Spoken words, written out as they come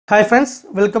Hi friends,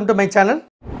 welcome to my channel.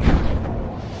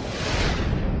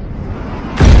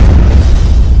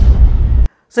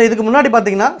 So இதுக்கு முன்னாடி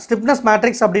பாத்தீங்கன்னா stiffness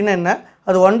matrix அப்படினா என்ன,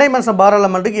 அது one dimensional bar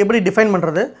elementக்கு எப்படி டிஃபைன்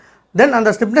பண்றது, then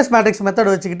அந்த stiffness matrix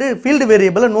மெத்தட் வச்சிக்கிட்டு field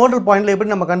variable nodal pointல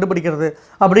எப்படி நம்ம கண்டுபிடிக்கிறது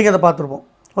அப்படிங்கறத பாத்துறோம்.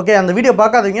 ஓகே, அந்த வீடியோ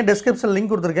பார்க்காதீங்க, description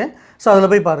லிங்க் கொடுத்திருக்கேன். சோ அதுல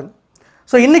போய் பாருங்க.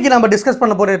 சோ இன்னைக்கு நாம டிஸ்கஸ்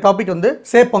பண்ண போற டாபிக் வந்து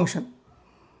shape function.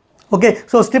 Okay,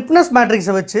 so stiffness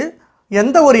matrix வச்சு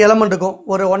எந்த ஒரு எலிமெண்ட்டுக்கும்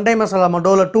ஒரு 1 dimensional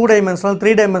எலிமெண்டோ இல்ல 2 dimensional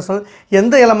 3 dimensional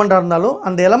எந்த எலிமெண்டா இருந்தாலும்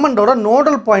அந்த எலிமெண்டோட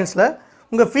நோடல் பாயிண்ட்ஸ்ல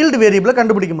உங்க ஃபீல்ட் வேரியபிளை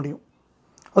கண்டுபிடிக்க முடியும்.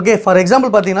 ஓகே, ஃபார்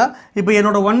எக்ஸாம்பிள் பாத்தீங்கன்னா இப்போ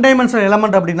என்னோட 1 dimensional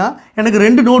எலிமெண்ட் அப்படினா எனக்கு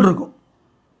ரெண்டு நோட் இருக்கும்.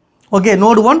 Okay,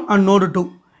 note 1 and note 2.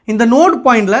 இந்த நோட்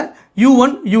பாயிண்ட்ல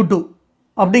u1 u2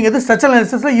 அப்படிங்கிறது structural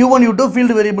அனாலிசிஸ்ல u1 u2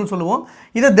 field variable சொல்லுவோம்.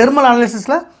 இத தெர்மல்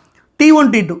அனாலிசிஸ்ல t1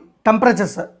 t2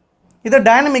 டெம்பரேச்சர்ஸ். இத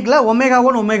டைனமிக்ல omega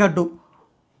 1 omega 2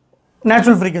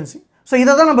 natural frequency. So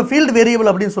இதை தான் நம்ம ஃபீல்டு வேரியபிள்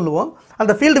அப்படின்னு சொல்லுவோம்.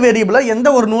 அந்த ஃபீல்டு வேரியபிளை எந்த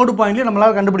ஒரு நோடு பாயிண்ட்லையும்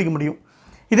நம்மளால் கண்டுபிடிக்க முடியும்.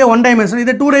 இதே 1 dimension,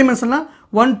 இதே 2 dimensionனா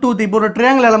 1 2 3 இப்போ ஒரு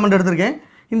ட்ரையாங்கிள் எலமெண்ட் எடுத்திருக்கேன்.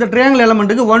 இந்த ட்ரையாங்கிள்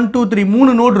எலமெண்ட்டுக்கு 1 2 3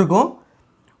 மூணு நோடு இருக்கும்.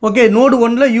 Okay, node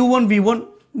 1ல u1 v1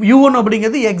 u1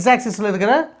 அப்படிங்கிறது x ஆக்சிஸில்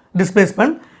இருக்கிற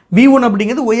டிஸ்பிளேஸ்மெண்ட், v1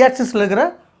 அப்படிங்கிறது y ஆக்சிஸில் இருக்கிற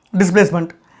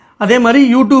டிஸ்பிளேஸ்மெண்ட். அதே மாதிரி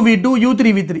u2 v2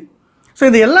 u3 v3. So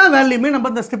இந்த எல்லா வேல்யூமே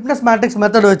நம்ம இந்த ஸ்டிஃப்னஸ் மேட்ரிக்ஸ்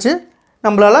மெத்தட் வச்சு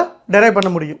நம்மளால் டெரைவ்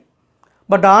பண்ண முடியும்.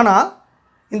 பட் ஆனால்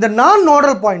இந்த நான்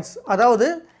நோடல் பாயிண்ட்ஸ், அதாவது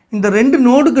இந்த ரெண்டு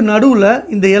நோடுக்கு நடுவில்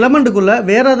இந்த எலமெண்ட்டுக்குள்ளே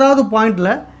வேறு ஏதாவது பாயிண்டில்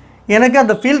எனக்கு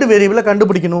அந்த ஃபீல்டு வேரியபிளை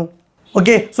கண்டுபிடிக்கணும்.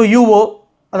 ஓகே, ஸோ யூஓ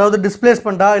அதாவது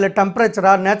டிஸ்பிளேஸ்மெண்ட்டா இல்லை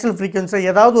டெம்பரேச்சரா நேச்சுரல் ஃப்ரீக்வன்சி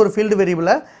ஏதாவது ஒரு ஃபீல்டு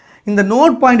வேரியபிளை இந்த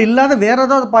நோட் பாயிண்ட் இல்லாத வேறு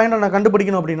ஏதாவது பாயிண்டை நான்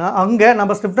கண்டுபிடிக்கணும் அப்படின்னா அங்கே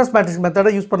நம்ம ஸ்டிஃப்னஸ் மேட்ரிக்ஸ்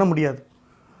மெத்தடை யூஸ் பண்ண முடியாது.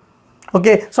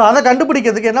 ஓகே, ஸோ அதை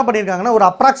கண்டுபிடிக்கிறதுக்கு என்ன பண்ணியிருக்காங்கன்னா ஒரு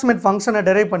அப்ராக்சிமேட் ஃபங்க்ஷனை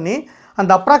டெரைவ் பண்ணி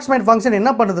அந்த அப்ராக்சிமேட் ஃபங்க்ஷன்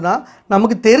என்ன பண்ணுதுன்னா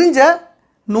நமக்கு தெரிஞ்ச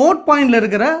நோட் பாயிண்டில்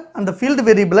இருக்கிற அந்த ஃபீல்டு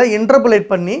வேரியபிளை இன்டர்போலேட்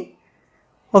பண்ணி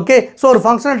ஓகே ஸோ ஒரு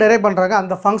ஃபங்க்ஷனை டெரைவ் பண்ணுறாங்க.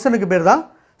 அந்த ஃபங்க்ஷனுக்கு பேர் தான்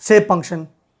ஷேப் ஃபங்க்ஷன்.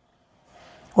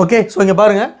 ஓகே, ஸோ இங்கே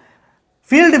பாருங்கள்,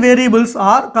 field variables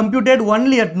R computed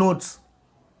only at notes.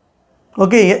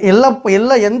 Okay,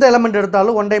 எந்த எலமெண்ட்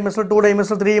எடுத்தாலும் 1 dimensional 2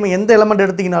 dimensional 3 dimensional எந்த எலமெண்ட்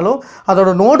எடுத்திங்கனாலும்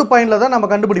அதோட நோடு பாயிண்டில் தான்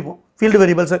நம்ம கண்டுபிடிப்போம் ஃபீல்டு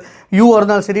வேரியபிள்ஸ். யூவாக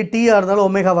இருந்தாலும் சரி, டீயாக இருந்தாலும்,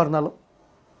 ஒமேகாவாக இருந்தாலும்.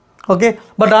 ஓகே,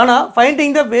 பட் ஆனால்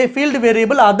finding the field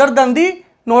variable other than the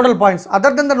nodal points, other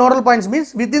than the nodal points means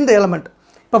within the element.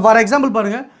 இப்போ ஃபார் எக்ஸாம்பிள்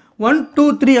பாருங்கள், 1 2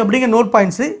 3 அப்படிங்கிற நோட்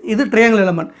பாயிண்ட்ஸு, இது ட்ரையாங்கிள்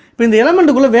எலமெண்ட். இப்போ இந்த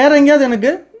எலமெண்ட்டுக்குள்ளே வேறு எங்கேயாவது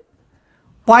எனக்கு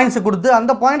பாயிண்ட்ஸை கொடுத்து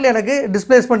அந்த பாயிண்டில் எனக்கு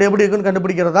டிஸ்பிளேஸ்மெண்ட் எப்படி இருக்குன்னு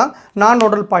கண்டுபிடிக்கிறது தான் நான்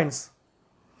நோடல் பாயிண்ட்ஸ்.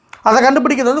 அதை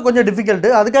கண்டுபிடிக்கிறது வந்து கொஞ்சம்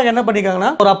டிஃபிகல்ட்டு. அதுக்காக என்ன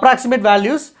பண்ணியிருக்காங்கன்னா ஒரு அப்ராக்சிமேட்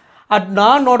வேல்யூஸ் அட்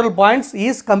நான் nodal points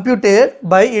is computed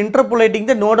by இன்டர்போலேட்டிங்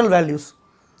the nodal values.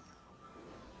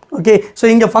 Okay, so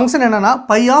இங்கே ஃபங்க்ஷன் என்னென்னா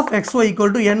by of xy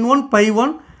equal to n1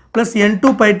 pi1 plus n2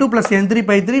 pi2 plus n3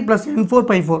 pi3 plus n4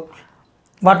 pi4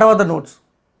 whatever the nodes.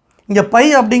 இங்கே by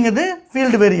அப்படிங்கிறது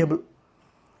field variable.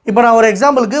 இப்போ நான் ஒரு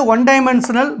எக்ஸாம்பிளுக்கு 1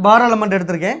 dimensional பார் element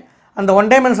எடுத்திருக்கேன். அந்த 1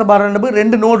 dimensional பார் எலமெண்ட்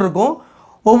ரெண்டு நோடு இருக்கும்.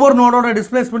 ஒவ்வொரு நோடோட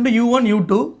டிஸ்பிளேஸ்மெண்ட் u1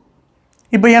 u2.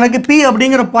 இப்போ எனக்கு p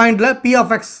அப்படிங்கிற பாயிண்டில் p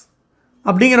of x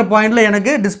அப்படிங்கிற பாயிண்டில்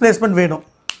எனக்கு டிஸ்பிளேஸ்மெண்ட் வேணும்.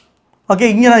 ஓகே,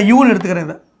 இங்கே நான் uன்னு எடுத்துக்கிறேன்.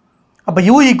 இதை அப்போ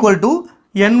u equal to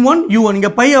n1 u1. இங்கே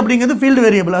பை அப்படிங்கிறது ஃபீல்டு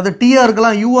வேரியபிள், அது டீயாக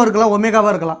இருக்கலாம், யூவாக இருக்கலாம்,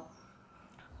 ஒமேகாவாக இருக்கலாம்.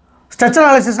 ஸ்ட்ரக்சர்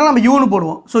அனாலிசிஸ்லாம் நம்ம யூன்னு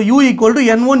போடுவோம். So u equal to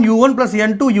n1 u1 plus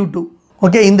n2 u2.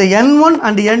 Okay, இந்த n1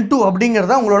 அண்ட் n2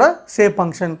 அப்படிங்கிறத உங்களோட ஷேப்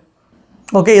ஃபங்க்ஷன்.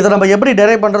 ஓகே, இதை நம்ம எப்படி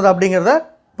டெரைவ் பண்ணுறது அப்படிங்கிறத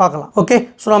பார்க்கலாம். ஓகே,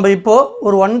 ஸோ நம்ம இப்போது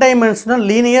ஒரு 1 dimensional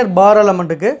லீனியர் பார்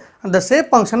எலமெண்ட்டுக்கு அந்த ஷேப்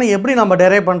ஃபங்க்ஷனை எப்படி நம்ம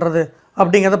டெரைவ் பண்ணுறது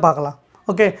அப்படிங்கிறத பார்க்கலாம்.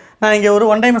 ஓகே, நான் இங்கே ஒரு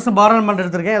 1 dimensional பார் எலமெண்ட்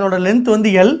எடுத்திருக்கேன். அதோட லென்த்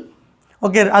வந்து L.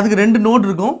 ஓகே, அதுக்கு ரெண்டு நோடு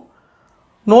இருக்கும்.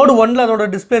 நோடு 1ல் அதோட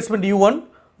டிஸ்பிளேஸ்மெண்ட் u1,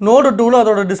 நோடு 2ல்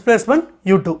அதோட டிஸ்பிளேஸ்மெண்ட்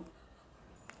u2.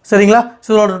 சரிங்களா? ஸோ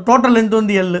அதோட டோட்டல் லென்த்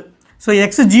வந்து L. So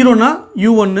x 0னா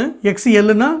u1, x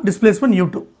Lனா displacement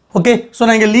u2. Okay, so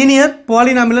நான் இங்கே லீனியர்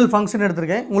பாலினாமியல் ஃபங்க்ஷன்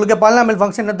எடுத்திருக்கேன். உங்களுக்கு பாலினாமியல்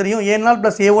ஃபங்க்ஷன் என்ன தெரியும்? a0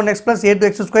 + a1x +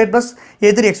 a2x² +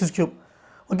 a3x3.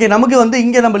 Okay, நமக்கு வந்து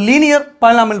இங்கே நம்ம லீனியர்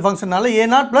பாலினாமியல் ஃபங்க்ஷனால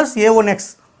a0 + a1x,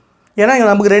 ஏன்னா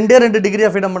நமக்கு ரெண்டு டிகிரி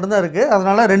ஆஃப் ஃப்ரீடம் மட்டும்தான் இருக்குது,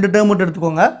 அதனால் ரெண்டு டேர்ம் மட்டும்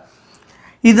எடுத்துக்கோங்க.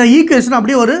 இந்த ஈக்குவேஷன்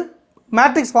அப்படியே ஒரு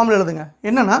மேட்ரிக்ஸ் ஃபார்மில் எழுதுங்க.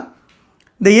 என்னென்னா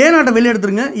இந்த a0 வெளியே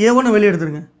எடுத்துருங்க, a1 வெளியே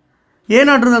எடுத்துருங்க.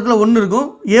 a0 இடத்துல 1 இருக்கும்,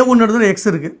 a1 இடத்துல x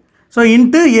இருக்குது. So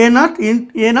into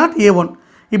a0 a1.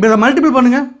 இப்போ இதை மல்டிபிள்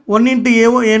பண்ணுங்கள். 1 into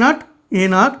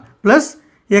a0 plus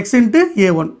x into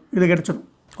a1 இது கிடச்சிடும்.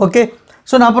 ஓகே,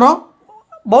 ஸோ நான் அப்புறம்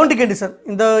பவுண்டரி கண்டிஷன்,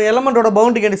 இந்த எலமெண்ட்டோட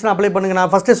பவுண்டரி கண்டிஷன் அப்ளை பண்ணுங்கள்.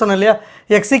 நான் ஃபஸ்ட்டே சொன்னேன் இல்லையா,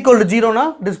 x equal to 0னா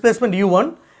displacement u1,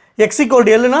 x equal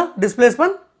to Lனா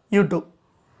displacement u2.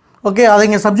 Okay, அதை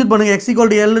இங்கே சப்ஜெக்ட் பண்ணுங்கள். x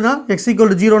equal to Lனா x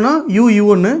equal to 0னா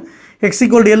u1, x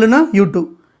equal to Lனா u2.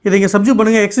 இதை இங்கே சப்ஜெக்ட்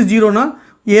பண்ணுங்கள். x 0னா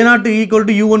a0 equal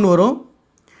to u1 வரும்.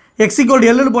 x ஈக்குவல் டு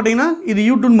Lன்னு போட்டிங்கன்னா இது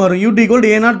u2 மாறும். u2 equal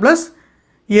to a0 plus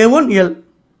A1 L.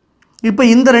 இப்போ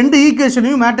இந்த ரெண்டு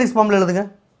ஈக்குவேஷனையும் மேட்ரிக்ஸ் ஃபார்மில் எழுதுங்க.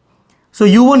 ஸோ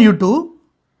U1 U2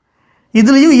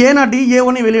 இதுலேயும் A0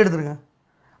 A1 வெளியே எடுத்துருங்க.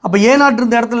 அப்போ A0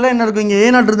 இருந்த இடத்துல என்ன இருக்கும், இங்கே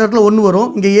A0 இருந்த இடத்துல 1 வரும்,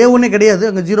 இங்கே A1 கிடையாது,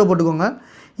 அங்கே 0 போட்டுக்கோங்க.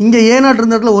 இங்கே A0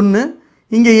 இருந்த இடத்துல 1,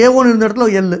 இங்கே A1 இருந்த இடத்துல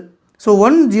L. ஸோ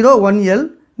 1 0 1 L,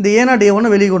 இந்த A0 A1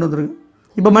 வெளியே கொண்டு வந்துருங்க.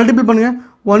 இப்போ மல்டிபிள் பண்ணுங்கள்.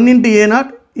 1 into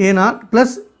A0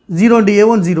 plus 0 into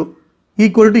A1 0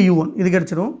 equal to U1 இது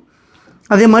கிடச்சிரும்.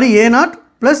 அதே மாதிரி A0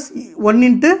 plus 1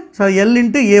 into L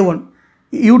into A1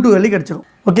 U2 value கிடச்சிரும்.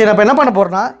 ஓகே, நான் இப்போ என்ன பண்ண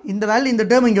போகிறேன்னா இந்த வேல்யூ இந்த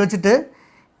டேர்ம் இங்கே வச்சுட்டு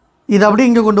இதை அப்படியே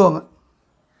இங்கே கொண்டு வாங்க.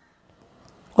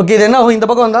 ஓகே, இது என்ன ஆகும், இந்த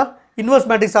பக்கம் வந்தால் இன்வர்ஸ்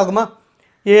மேட்ரிக்ஸ் ஆகுமா.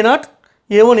 A0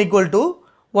 A1 equal to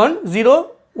 1 0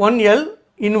 1 L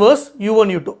inverse U1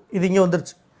 U2 இது இங்கே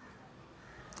வந்துருச்சு.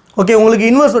 ஓகே, உங்களுக்கு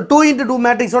இன்வர்ஸ் 2 into 2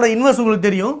 மேட்ரிக்ஸோட இன்வர்ஸ் உங்களுக்கு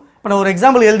தெரியும். இப்போ நான் ஒரு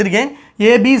எக்ஸாம்பிள் எழுதிருக்கேன்.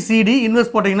 ABCD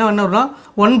இன்வர்ஸ் போட்டிங்கன்னா என்ன வரும்னா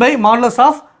 1 by modulus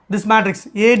of this matrix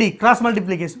AD cross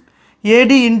multiplication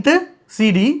AD into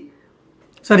CD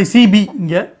CB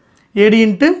இங்கே AD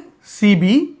into CB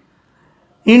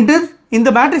into இந்த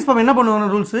மேட்ரிக்ஸ் ஃபார்ம் என்ன பண்ணுவாங்க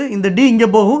ரூல்ஸு, இந்த D இங்கே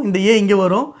போகும், இந்த A இங்கே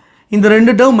வரும், இந்த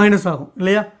ரெண்டு டேர்ம் மைனஸ் ஆகும்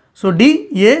இல்லையா. So D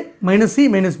A minus C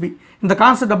minus B இந்த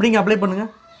கான்செப்ட் அப்படிங்க அப்ளை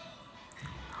பண்ணுங்கள்.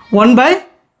 1 by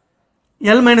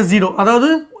L minus 0 அதாவது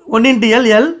 1 into L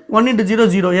L 1 into 0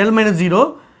 0 L minus 0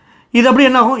 இது அப்படி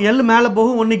என்ன ஆகும், L மேலே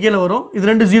போகும் 1 கீழே வரும், இது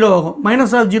ரெண்டு 0 ஆகும்.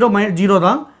 மைனஸ் ஆஃப் 0 0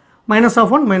 தான், மைனஸ்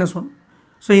ஆஃப் 1 -1.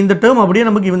 ஸோ இந்த டேர்ம் அப்படியே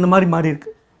நமக்கு இந்த மாதிரி மாறி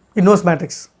இருக்குது இன்வர்ஸ்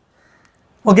மேட்ரிக்ஸ்.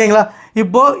 ஓகேங்களா.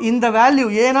 இப்போது இந்த வேல்யூ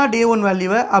A0 A1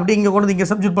 வேல்யூவை அப்படி இங்கே கொண்டு இங்கே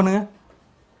சப்ஸ்டிட்யூட் பண்ணுங்கள்.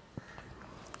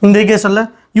 இந்த ஈக்குவேஷனில்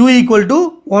U ஈக்குவல் டு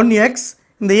 1x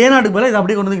இந்த A0க்கு பதிலாக இதை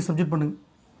அப்படியே கொண்டு இங்கே சப்ஸ்டிட்யூட் பண்ணுங்கள்.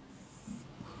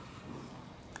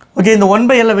 ஓகே, இந்த 1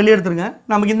 by L வெளியே எடுத்துருங்க.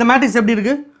 நமக்கு இந்த மேட்ரிக்ஸ் எப்படி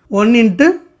இருக்குது, 1 into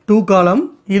 2 காலம்,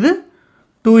 இது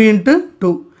 2 into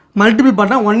 2 மல்டிபிள்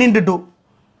பண்ணால் 1 into 2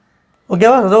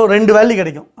 ஓகேவா. அதாவது ரெண்டு வேல்யூ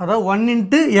கிடைக்கும். அதாவது 1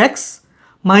 into x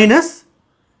மைனஸ்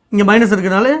இங்கே மைனஸ்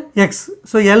இருக்கிறனால x.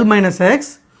 So L minus x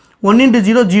 1 into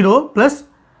 0 0 plus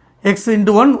x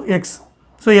into 1 x.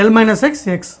 So L minus x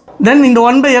x. தென் இந்த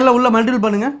 1 by L உள்ள மல்டிபிள்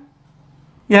பண்ணுங்கள்.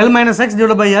 L minus x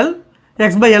divided by L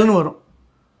x by Lனு வரும்.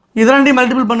 இது ரெண்டையும்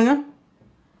மல்டிபிள் பண்ணுங்கள்.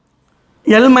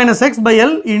 L minus x by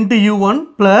L into U1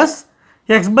 plus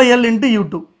x by L into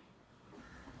U2.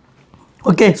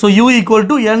 Okay, so U equal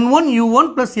to N1 U1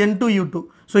 plus N2 U2.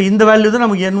 So இந்த value தான்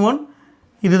நமக்கு N1,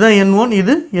 இதுதான் N1,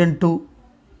 இது N2.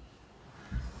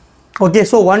 Okay,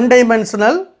 so one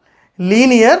dimensional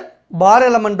linear bar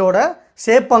element ஓட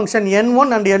shape function N1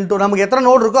 and N2 நமக்கு எத்தனை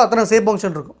node இருக்கோ அத்தனை shape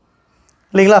function இருக்கும்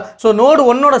இல்லைங்களா. ஸோ நோடு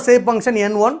 1 ஓட shape function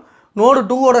N1, நோடு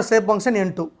 2 ஓட shape function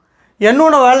N2.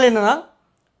 N1 value என்னன்னா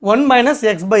 1 minus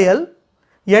x by L,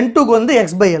 N2க்கு வந்து x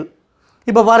by L.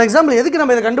 இப்போ ஃபார் எக்ஸாம்பிள் எதுக்கு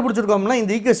நம்ம இதை கண்டுபிடிச்சிருக்கோம்னா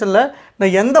இந்த ஈக்குவேஷனில்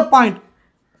நான் எந்த point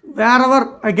wherever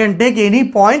I can take any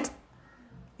point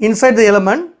inside the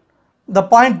element the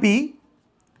point P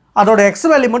அதோட எக்ஸ்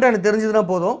வேல்யூ மட்டும் எனக்கு தெரிஞ்சதுன்னா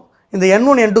போதும், இந்த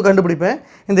N1 N2 கண்டுபிடிப்பேன்.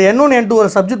 இந்த N1 N2 ஒரு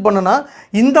சப்ஜெக்ட் பண்ணனா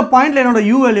இந்த பாயிண்டில் என்னோட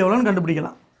U வேல்யூ எவ்வளோன்னு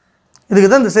கண்டுபிடிக்கலாம். இதுக்கு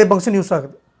தான் இந்த சேப் ஃபங்க்ஷன் யூஸ்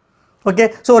ஆகுது. ஓகே,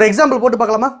 ஸோ ஒரு எக்ஸாம்பிள் போட்டு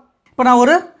பார்க்கலாமா. இப்போ நான்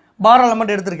ஒரு பார்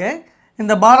எலமெண்ட் எடுத்திருக்கேன்.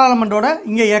 இந்த பார் எலமெண்ட்டோட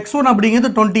இங்கே x1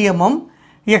 அப்படிங்கிறது 20 mm,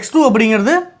 x2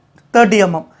 அப்படிங்கிறது 30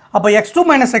 mm. அப்போ x2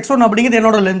 minus x1 அப்படிங்கிறது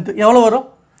என்னோட லென்த்து எவ்வளோ வரும்,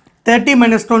 30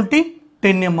 minus 20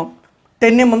 10 mm.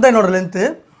 10 mm தான் என்னோட லென்த்து.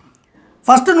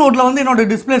 ஃபஸ்ட்டு நோட்டில் வந்து என்னோட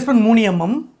டிஸ்பிளேஸ்மெண்ட் 3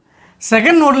 mm,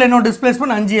 செகண்ட் நோட்டில் என்னோட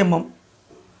டிஸ்பிளேஸ்மெண்ட் 5 mm.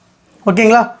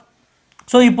 ஓகேங்களா.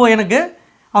 ஸோ இப்போது எனக்கு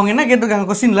அவங்க என்ன கேட்டிருக்காங்க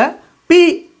கொஸ்டினில்,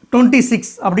 P26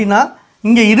 அப்படின்னா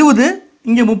இங்கே 20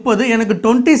 இங்கே 30, எனக்கு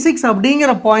 26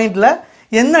 அப்படிங்கிற பாயிண்டில்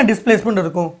என்ன டிஸ்பிளேஸ்மெண்ட்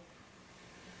இருக்கும்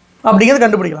அப்படிங்கிறது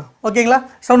கண்டுபிடிக்கலாம். ஓகேங்களா.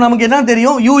 ஸோ நமக்கு என்ன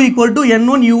தெரியும், U equal to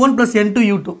N1 U1 plus N2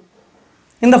 U2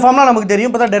 இந்த ஃபார்ம்லாம் நமக்கு தெரியும்.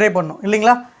 இப்போ தான் டெரைவ் பண்ணணும்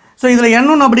இல்லைங்களா. ஸோ இதில்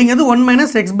N1 அப்படிங்கிறது 1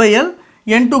 minus x by L,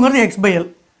 N2ங்கிறது x by L.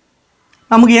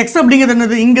 நமக்கு x அப்படிங்கிறது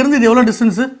என்னது, இங்கேருந்து இது எவ்வளோ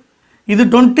டிஸ்டன்ஸு, இது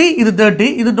 20 இது 30,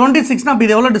 இது 26னா அப்போ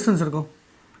இது எவ்வளோ டிஸ்டன்ஸ் இருக்கும்,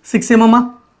 6 mm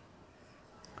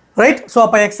ரைட். ஸோ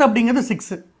அப்போ x அப்படிங்கிறது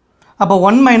 6. அப்போ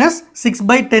 1 minus 6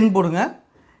 by 10 போடுங்க.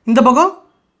 இந்த பக்கம்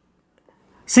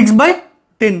 6 by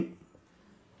 10.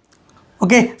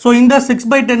 ஓகே, ஸோ இந்த 6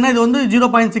 by 10 இது வந்து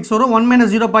 0.6 வரும். 1 minus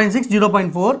 0.6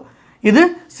 0.4, இது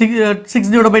 6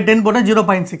 divided by 10 போட்டால்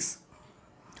 0.6.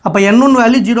 அப்போ N1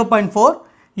 value 0.4,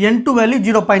 N2 value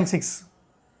 0.6.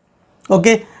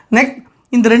 Okay, next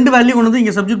இந்த ரெண்டு வேல்யூ கொண்டு வந்து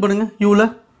இங்கே சப்ஸ்டிட்யூட் பண்ணுங்கள். யூவில்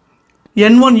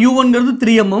N1 U1ங்கிறது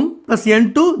 3 mm plus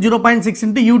N2 0.6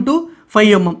 into U2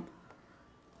 5 mm.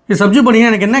 இது சப்ஸ்டிட்யூட்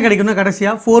பண்ணிங்கன்னா எனக்கு என்ன கிடைக்கும்னா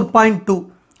கடைசியாக 4.2.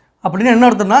 அப்படின்னு என்ன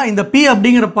அர்த்தம்னா இந்த P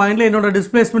அப்படிங்கிற பாயிண்டில் என்னோட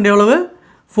டிஸ்பிளேஸ்மெண்ட் எவ்வளவு,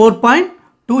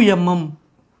 4.2 mm.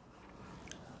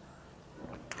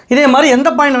 இதே மாதிரி எந்த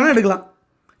பாயிண்டில் வேணால் எடுக்கலாம்.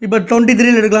 இப்போ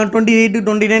 23 எடுக்கலாம், 28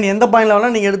 29 எந்த பாயிண்டில்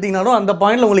வேணால் நீங்கள் எடுத்தீங்கனாலும் அந்த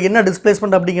பாயிண்டில் உங்களுக்கு என்ன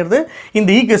டிஸ்பிளேஸ்மெண்ட் அப்படிங்கிறது இந்த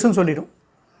ஈக்குவேஷன் சொல்லிடும்.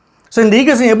 ஸோ இந்த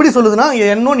ஈக்குவேஷன் எப்படி சொல்லுதுன்னா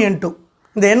n1 n2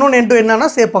 இந்த n1 n2 என்னன்னா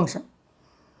சேப் ஃபங்க்ஷன்.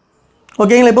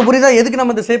 ஓகேங்களா? இப்போ புரியுதா எதுக்கு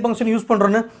நம்ம இந்த சேப் ஃபங்க்ஷன் யூஸ்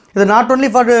பண்ணுறோன்னு? இது not only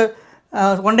for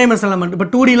one dimensional element. இப்போ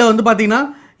 2Dயில் வந்து பார்த்தீங்கன்னா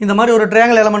இந்த மாதிரி ஒரு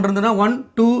ட்ரையாங்கிள் எலமெண்ட் இருந்ததுன்னா 1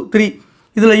 2 3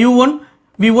 இதில் u1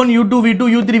 v1 u2 v2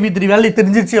 u3 v3 value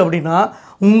தெரிஞ்சிருச்சு அப்படின்னா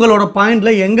உங்களோட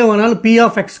பாயிண்டில் எங்கே வேணாலும் p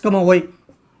of x, y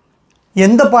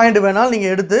எந்த பாயிண்ட் வேணாலும்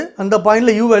நீங்கள் எடுத்து அந்த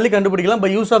பாயிண்டில் u வேல்யூ கண்டுபிடிக்கலாம் by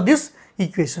use of this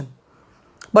equation.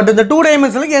 But இந்த 2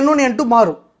 டைமென்ஷனுக்கு n1 n2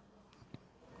 மாறும்.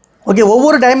 ஓகே,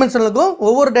 ஒவ்வொரு டைமென்ஷனுக்கும்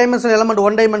ஒவ்வொரு dimensional element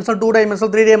 1 dimensional 2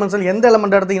 dimensional 3 dimensional எந்த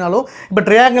எலமெண்ட் எடுத்திங்கனாலும் இப்போ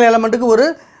ட்ரையாங்கிள் எலமெண்ட்டுக்கு ஒரு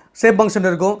சேப் ஃபங்க்ஷன்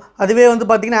இருக்கும். அதுவே வந்து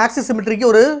பார்த்தீங்கன்னா ஆக்சிஸ் சிமெட்ரிக்கு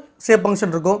ஒரு சேப்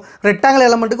ஃபங்க்ஷன் இருக்கும். ரெக்டாங்கிள்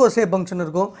எலமெண்ட்டுக்கு ஒரு சேப் ஃபங்க்ஷன்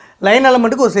இருக்கும். லைன்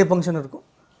எலமெண்ட்டுக்கு ஒரு சேப் ஃபங்க்ஷன் இருக்கும்.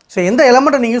 ஸோ எந்த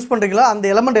எலமெண்ட்டை நீங்கள் யூஸ் பண்ணுறீங்களோ அந்த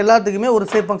எலமெண்ட் எல்லாத்துக்குமே ஒரு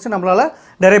சேப் ஃபங்க்ஷன் நம்மளால்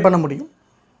டெரைவ் பண்ண முடியும்.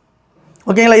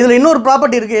 ஓகேங்களா? இதில் இன்னொரு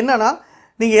ப்ராப்பர்ட்டி இருக்குது. என்னென்னா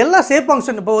நீங்கள் எல்லா சேப்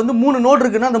ஃபங்க்ஷன் இப்போ வந்து 3 நோடு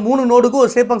இருக்குன்னா அந்த 3 நோடுக்கும்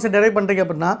ஒரு சேப் ஃபங்க்ஷன் டெரைவ் பண்ணுறீங்க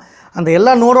அப்படின்னா அந்த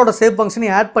எல்லா நோடோட சேப்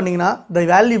ஃபங்க்ஷனையும் ஆட் பண்ணிங்கன்னா த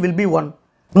வேல்யூ வில் பி 1.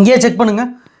 இங்கேயே செக் பண்ணுங்கள்.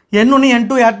 n1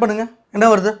 n2 ஆட் பண்ணுங்கள். என்ன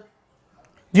வருது?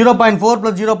 0.4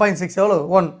 + 0.6 எவ்வளோ?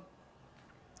 1.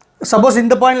 சப்போஸ்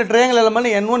இந்த பாயிண்டில் ட்ரையாங்கிள்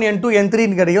எலமெண்ட் n1 n2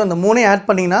 n3ன்னு கிடைக்கும். அந்த 3 ஆட்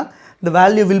பண்ணிங்கன்னா the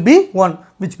value will be 1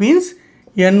 which means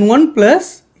n1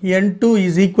 + n2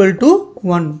 is equal to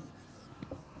 1.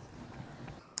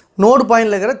 Node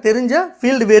பாயிண்டில் இருக்கிற தெரிஞ்ச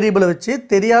ஃபீல்டு வேரியபிளை வச்சு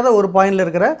தெரியாத ஒரு பாயிண்டில்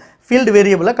இருக்கிற ஃபீல்டு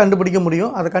வேரியபிளை கண்டுபிடிக்க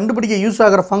முடியும். அதை கண்டுபிடிக்க யூஸ்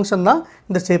ஆகிற ஃபங்க்ஷன் தான்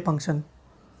இந்த சேப் ஃபங்க்ஷன்.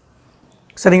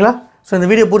 சரிங்களா? ஸோ இந்த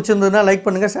வீடியோ பிடிச்சிருந்ததுன்னா லைக்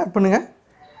பண்ணுங்கள், ஷேர் பண்ணுங்கள்,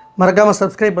 மறக்காமல்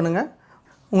சப்ஸ்கிரைப் பண்ணுங்கள்.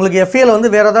 உங்களுக்கு எஃப்ஏல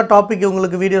வந்து வேறு ஏதாவது டாபிக்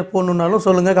உங்களுக்கு வீடியோ போடணுன்னாலும்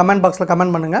சொல்லுங்கள், கமெண்ட் பாக்ஸில்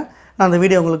கமெண்ட் பண்ணுங்கள். நான் அந்த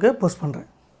வீடியோ உங்களுக்கு போஸ்ட் பண்ணுறேன்.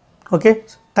 Okay,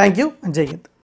 thank you, Jai Hind.